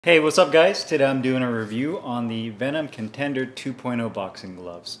Hey, what's up guys? Today I'm doing a review on the Venum Contender 2.0 boxing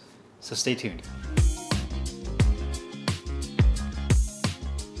gloves. So stay tuned.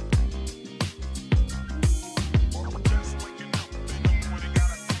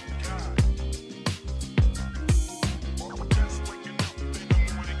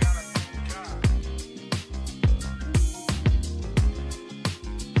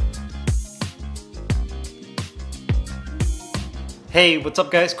 Hey, what's up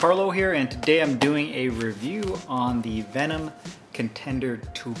guys? Carlo here, and today I'm doing a review on the Venum Contender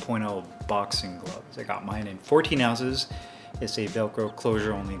 2.0 boxing gloves. I got mine in 14 ounces. It's a Velcro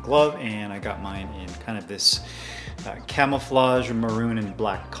closure only glove, and I got mine in kind of this camouflage maroon and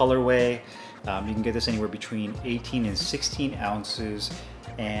black colorway. You can get this anywhere between 18 and 16 ounces.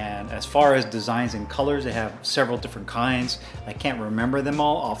 And as far as designs and colors, they have several different kinds. I can't remember them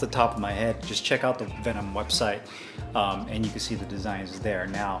all off the top of my head. Just check out the Venum website and you can see the designs there.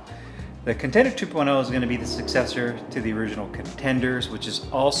 Now, the Contender 2.0 is going to be the successor to the original Contenders, which is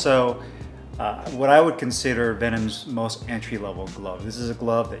also what I would consider Venum's most entry-level glove. This is a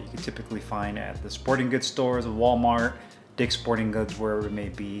glove that you can typically find at the sporting goods stores, Walmart, Dick's Sporting Goods, wherever it may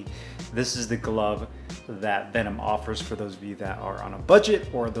be. This is the glove that Venum offers for those of you that are on a budget,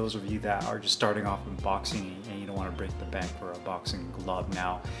 or those of you that are just starting off in boxing and you don't want to break the bank for a boxing glove.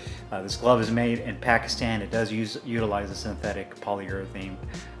 Now, this glove is made in Pakistan. It does utilize a synthetic polyurethane,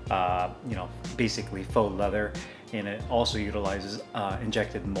 basically faux leather, and it also utilizes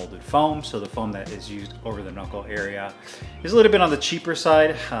injected molded foam. So the foam that is used over the knuckle area is a little bit on the cheaper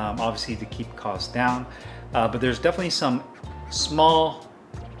side, obviously to keep costs down. But there's definitely some small,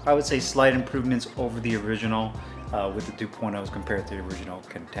 I would say slight improvements over the original with the 2.0s compared to the original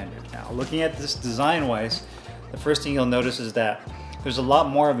Contender. Now, looking at this design-wise, the first thing you'll notice is that there's a lot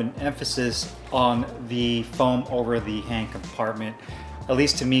more of an emphasis on the foam over the hand compartment, at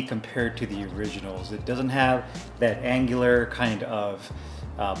least to me, compared to the originals. It doesn't have that angular kind of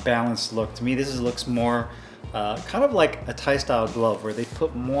balanced look. To me, this looks more kind of like a tie style glove, where they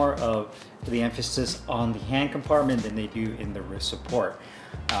put more of the emphasis on the hand compartment than they do in the wrist support.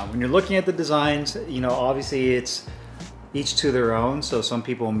 When you're looking at the designs, obviously it's each to their own. So some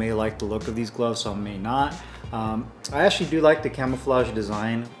people may like the look of these gloves, some may not. I actually do like the camouflage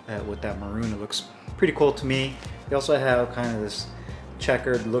design with that maroon. It looks pretty cool to me. They also have kind of this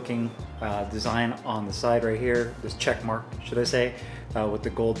checkered looking design on the side right here, this check mark, should I say, with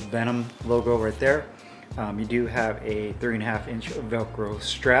the gold Venum logo right there. You do have a 3.5-inch Velcro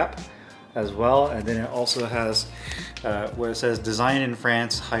strap as well, and then it also has where it says "Designed in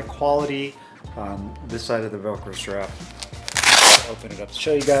France, high quality" on this side of the Velcro strap. I'll open it up to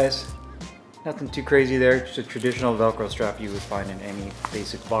show you guys. Nothing too crazy there, just a traditional Velcro strap you would find in any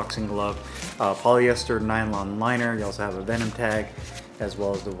basic boxing glove. Polyester nylon liner. You also have a Venum tag, as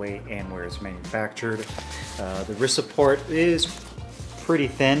well as the weight and where it's manufactured. The wrist support is pretty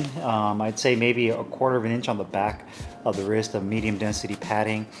thin. I'd say maybe 1/4 of an inch on the back of the wrist of medium density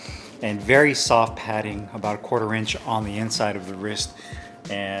padding, and very soft padding, about 1/4 inch on the inside of the wrist,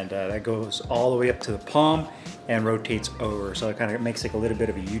 and that goes all the way up to the palm and rotates over, so it kind of makes like a little bit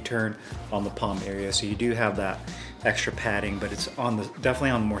of a U-turn on the palm area. So you do have that extra padding, but it's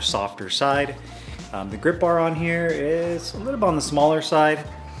definitely on the more softer side. The grip bar on here is a little bit on the smaller side.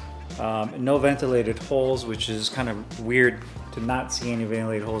 No ventilated holes, which is kind of weird to not see any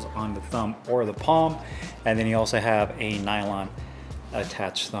ventilated holes on the thumb or the palm. And then you also have a nylon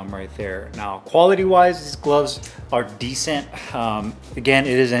attached thumb right there. Now, quality wise, these gloves are decent. Again,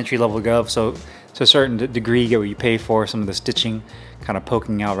 it is entry-level glove, so to a certain degree you get what you pay for. Some of the stitching kind of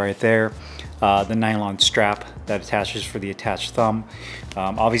poking out right there. The nylon strap that attaches for the attached thumb.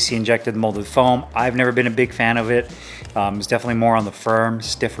 Obviously injected molded foam. I've never been a big fan of it. It's definitely more on the firm,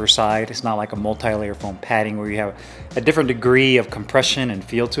 stiffer side. It's not like a multi-layer foam padding where you have a different degree of compression and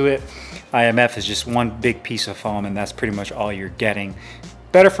feel to it. IMF is just one big piece of foam, and that's pretty much all you're getting.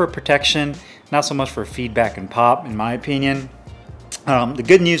 Better for protection, not so much for feedback and pop, in my opinion. The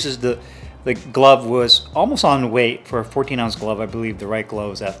good news is the glove was almost on weight for a 14-ounce glove. I believe the right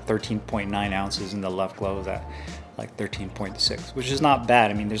glove is at 13.9 ounces and the left glove is at like 13.6, which is not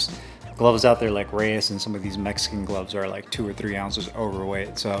bad. I mean, there's gloves out there like Reyes, and some of these Mexican gloves are like 2 or 3 ounces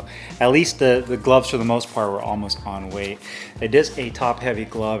overweight. So at least the gloves for the most part were almost on weight. It is a top-heavy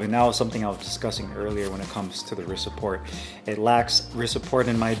glove, and that was something I was discussing earlier when it comes to the wrist support. It lacks wrist support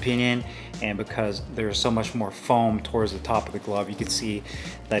in my opinion, and because there's so much more foam towards the top of the glove, you can see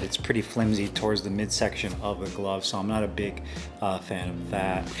that it's pretty flimsy towards the midsection of the glove, so I'm not a big fan of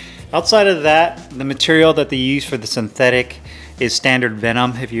that. Outside of that, the material that they use for the synthetic is standard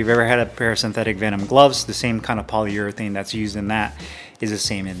Venum. If you've ever had a pair of synthetic Venum gloves, the same kind of polyurethane that's used in that is the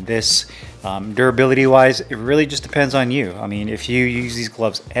same in this. Durability wise, it really just depends on you. I mean, if you use these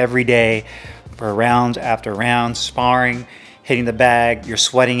gloves every day for rounds after rounds, sparring, hitting the bag, you're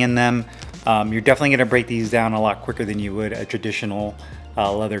sweating in them, you're definitely going to break these down a lot quicker than you would a traditional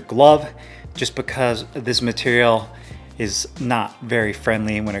leather glove, just because this material is not very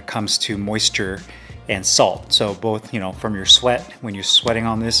friendly when it comes to moisture and salt. So both, you know, from your sweat when you're sweating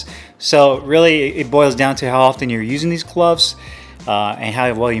on this. So really it boils down to how often you're using these gloves and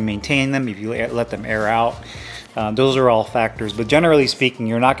how well you maintain them, if you let them air out. Those are all factors, but generally speaking,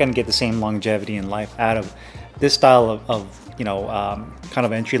 you're not going to get the same longevity in life out of this style of you know, kind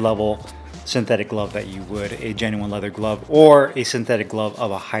of entry-level synthetic glove that you would a genuine leather glove or a synthetic glove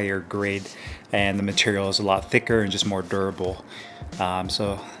of a higher grade, and the material is a lot thicker and just more durable.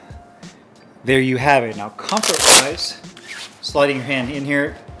 So there you have it. Now, comfort-wise, sliding your hand in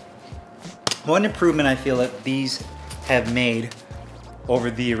here, one improvement I feel that these have made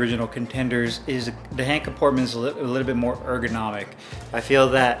over the original Contenders is the hand compartment is a little bit more ergonomic. I feel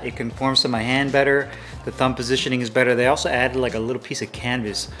that it conforms to my hand better. The thumb positioning is better. They also added like a little piece of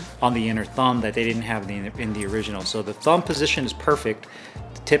canvas on the inner thumb that they didn't have in the original. So the thumb position is perfect.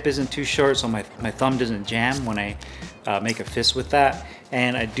 The tip isn't too short, so my thumb doesn't jam when I make a fist with that.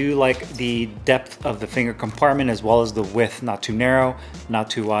 And I do like the depth of the finger compartment as well as the width. Not too narrow, not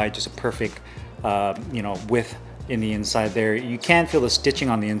too wide, just a perfect you know, width in the inside there. You can feel the stitching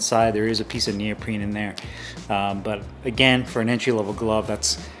on the inside. There is a piece of neoprene in there. But again, for an entry-level glove,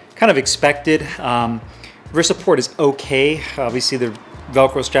 that's kind of expected. Wrist support is okay. Obviously the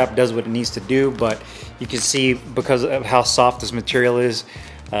Velcro strap does what it needs to do, but you can see because of how soft this material is,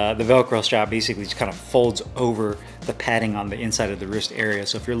 the Velcro strap basically just kind of folds over the padding on the inside of the wrist area.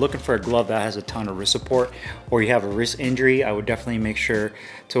 So if you're looking for a glove that has a ton of wrist support, or you have a wrist injury, I would definitely make sure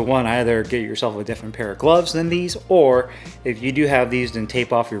to, one, either get yourself a different pair of gloves than these, or if you do have these, then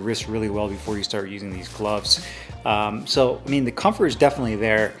tape off your wrist really well before you start using these gloves. So I mean, the comfort is definitely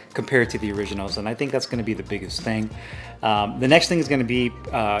there compared to the originals, and I think that's going to be the biggest thing. The next thing is going to be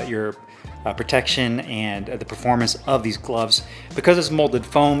your protection and the performance of these gloves. Because it's molded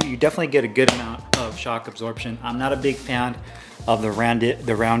foam, you definitely get a good amount of shock absorption. I'm not a big fan of the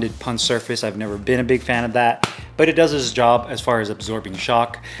rounded punch surface. I've never been a big fan of that, but it does its job as far as absorbing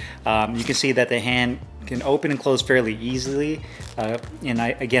shock. You can see that the hand can open and close fairly easily, and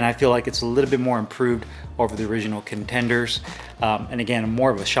again, I feel like it's a little bit more improved over the original Contenders, and again,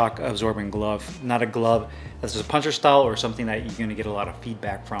 more of a shock absorbing glove, not a glove that's a puncher style or something that you're going to get a lot of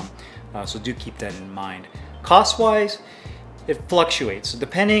feedback from. So do keep that in mind. Cost wise, it fluctuates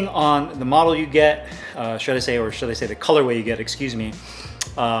depending on the model you get, should I say the colorway you get, excuse me.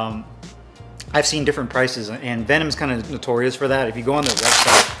 I've seen different prices, and Venum's kind of notorious for that. If you go on their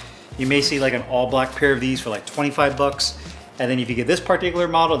website, you may see like an all black pair of these for like 25 bucks. And then if you get this particular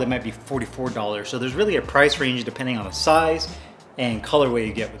model, they might be $44. So there's really a price range depending on the size and colorway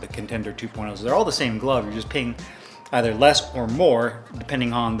you get with the Contender 2.0. So they're all the same glove. You're just paying either less or more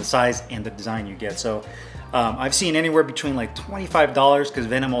depending on the size and the design you get. So I've seen anywhere between like $25, because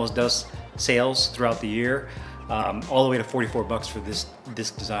Venum always does sales throughout the year, all the way to 44 bucks for this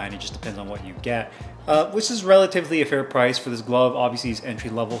design. It just depends on what you get, which is relatively a fair price for this glove. Obviously it's entry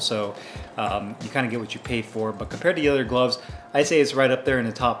level, so you kind of get what you pay for, but compared to the other gloves, I'd say it's right up there in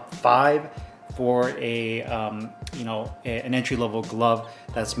the top 5 for a you know, an entry-level glove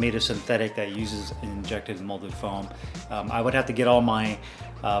that's made of synthetic that uses an injected molded foam. I would have to get all my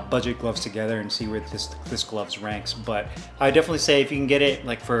budget gloves together and see where this gloves ranks, but I definitely say if you can get it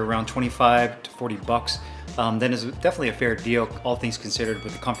like for around 25 to 40 bucks, then it's definitely a fair deal, all things considered,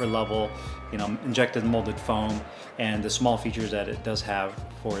 with the comfort level, you know, injected molded foam, and the small features that it does have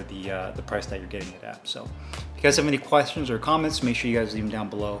for the price that you're getting it at. So if you guys have any questions or comments, make sure you guys leave them down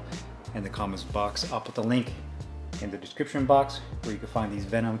below in the comments box. I'll put the link in the description box where you can find these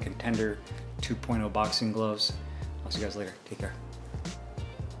Venum Contender 2.0 boxing gloves. I'll see you guys later. Take care.